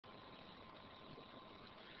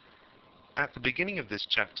At the beginning of this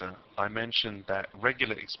chapter, I mentioned that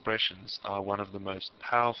regular expressions are one of the most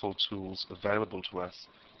powerful tools available to us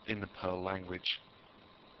in the Perl language.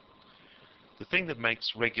 The thing that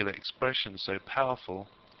makes regular expressions so powerful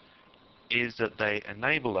is that they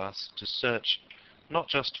enable us to search not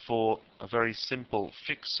just for a very simple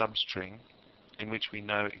fixed substring in which we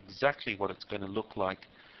know exactly what it's going to look like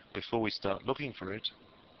before we start looking for it,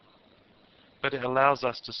 but it allows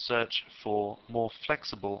us to search for more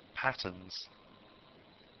flexible patterns.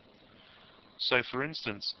 So for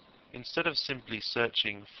instance, instead of simply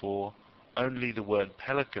searching for only the word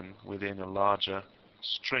pelican within a larger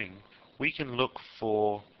string, we can look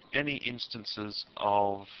for any instances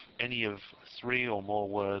of any of 3 or more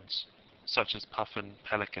words, such as puffin,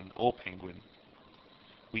 pelican, or penguin.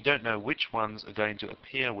 We don't know which ones are going to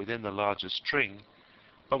appear within the larger string,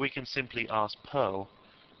 but we can simply ask Perl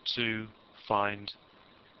to find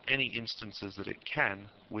any instances that it can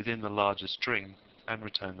within the larger string and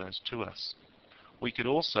return those to us. We could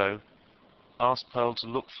also ask Perl to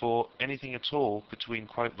look for anything at all between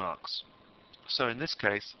quote marks. So in this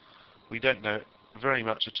case, we don't know very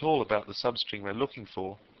much at all about the substring we're looking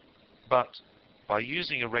for, but by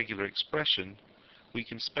using a regular expression, we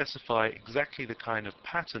can specify exactly the kind of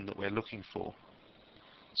pattern that we're looking for.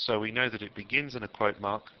 So we know that it begins in a quote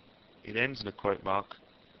mark, it ends in a quote mark,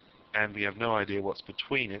 and we have no idea what's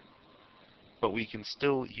between it, but we can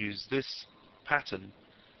still use this pattern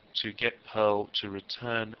to get Perl to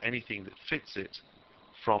return anything that fits it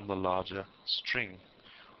from the larger string.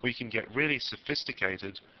 We can get really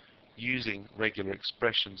sophisticated using regular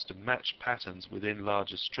expressions to match patterns within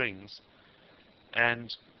larger strings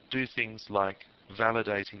and do things like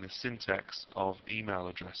validating the syntax of email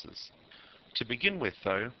addresses. To begin with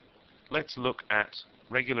though, let's look at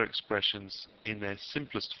regular expressions in their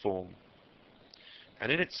simplest form.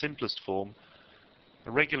 And in its simplest form,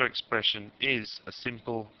 a regular expression is a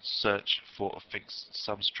simple search for a fixed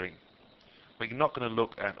substring. We're not going to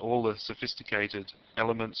look at all the sophisticated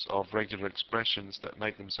elements of regular expressions that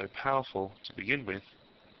make them so powerful to begin with.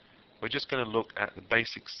 We're just going to look at the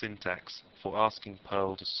basic syntax for asking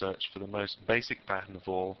Perl to search for the most basic pattern of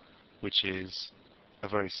all, which is a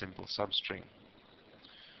very simple substring.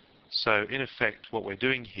 So in effect, what we're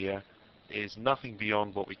doing here is nothing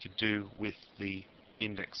beyond what we could do with the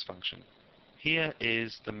index function. Here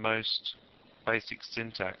is the most basic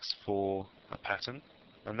syntax for a pattern,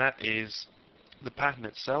 and that is the pattern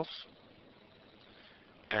itself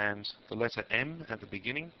and the letter M at the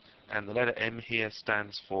beginning, and the letter M here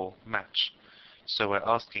stands for match. So we're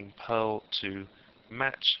asking Perl to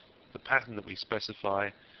match the pattern that we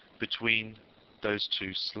specify between those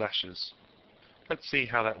 2 slashes. Let's see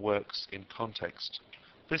how that works in context.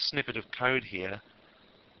 This snippet of code here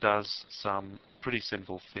does some pretty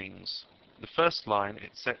simple things. The first line,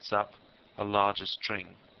 it sets up a larger string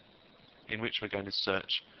in which we're going to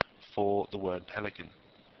search for the word pelican.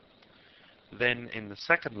 Then in the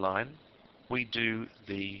second line, we do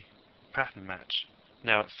the pattern match.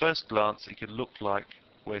 Now at first glance, it could look like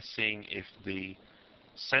we're seeing if the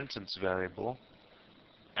sentence variable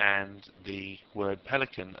and the word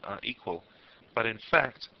pelican are equal. But in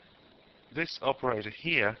fact, this operator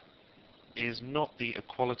here is not the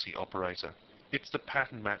equality operator. It's the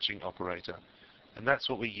pattern matching operator. And that's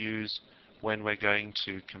what we use when we're going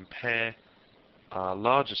to compare a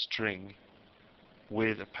larger string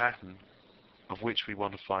with a pattern of which we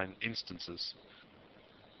want to find instances.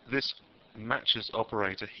 This matches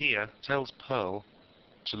operator here tells Perl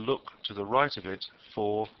to look to the right of it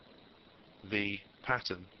for the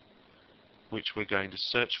pattern which we're going to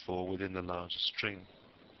search for within the larger string.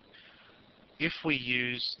 If we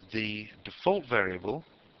use the default variable,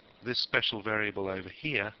 this special variable over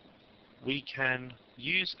here, we can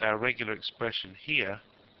use our regular expression here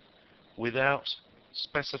without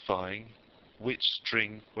specifying which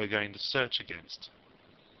string we're going to search against.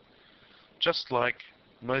 Just like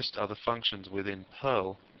most other functions within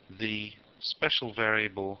Perl, the special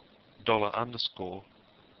variable $_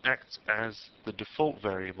 acts as the default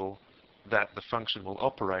variable that the function will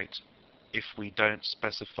operate if we don't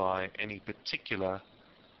specify any particular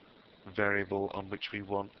variable on which we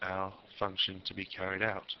want our function to be carried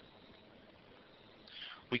out.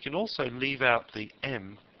 We can also leave out the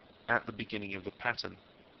M at the beginning of the pattern.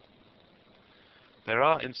 There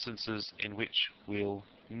are instances in which we'll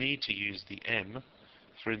need to use the M.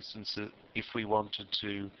 For instance, if we wanted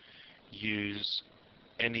to use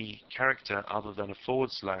any character other than a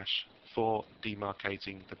 / for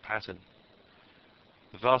demarcating the pattern.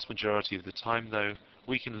 The vast majority of the time, though,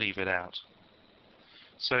 we can leave it out.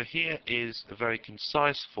 So here is a very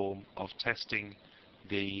concise form of testing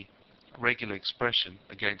the regular expression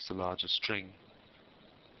against the larger string.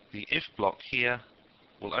 The if block here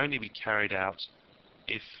will only be carried out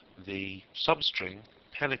if the substring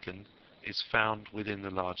pelican is found within the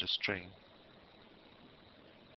larger string.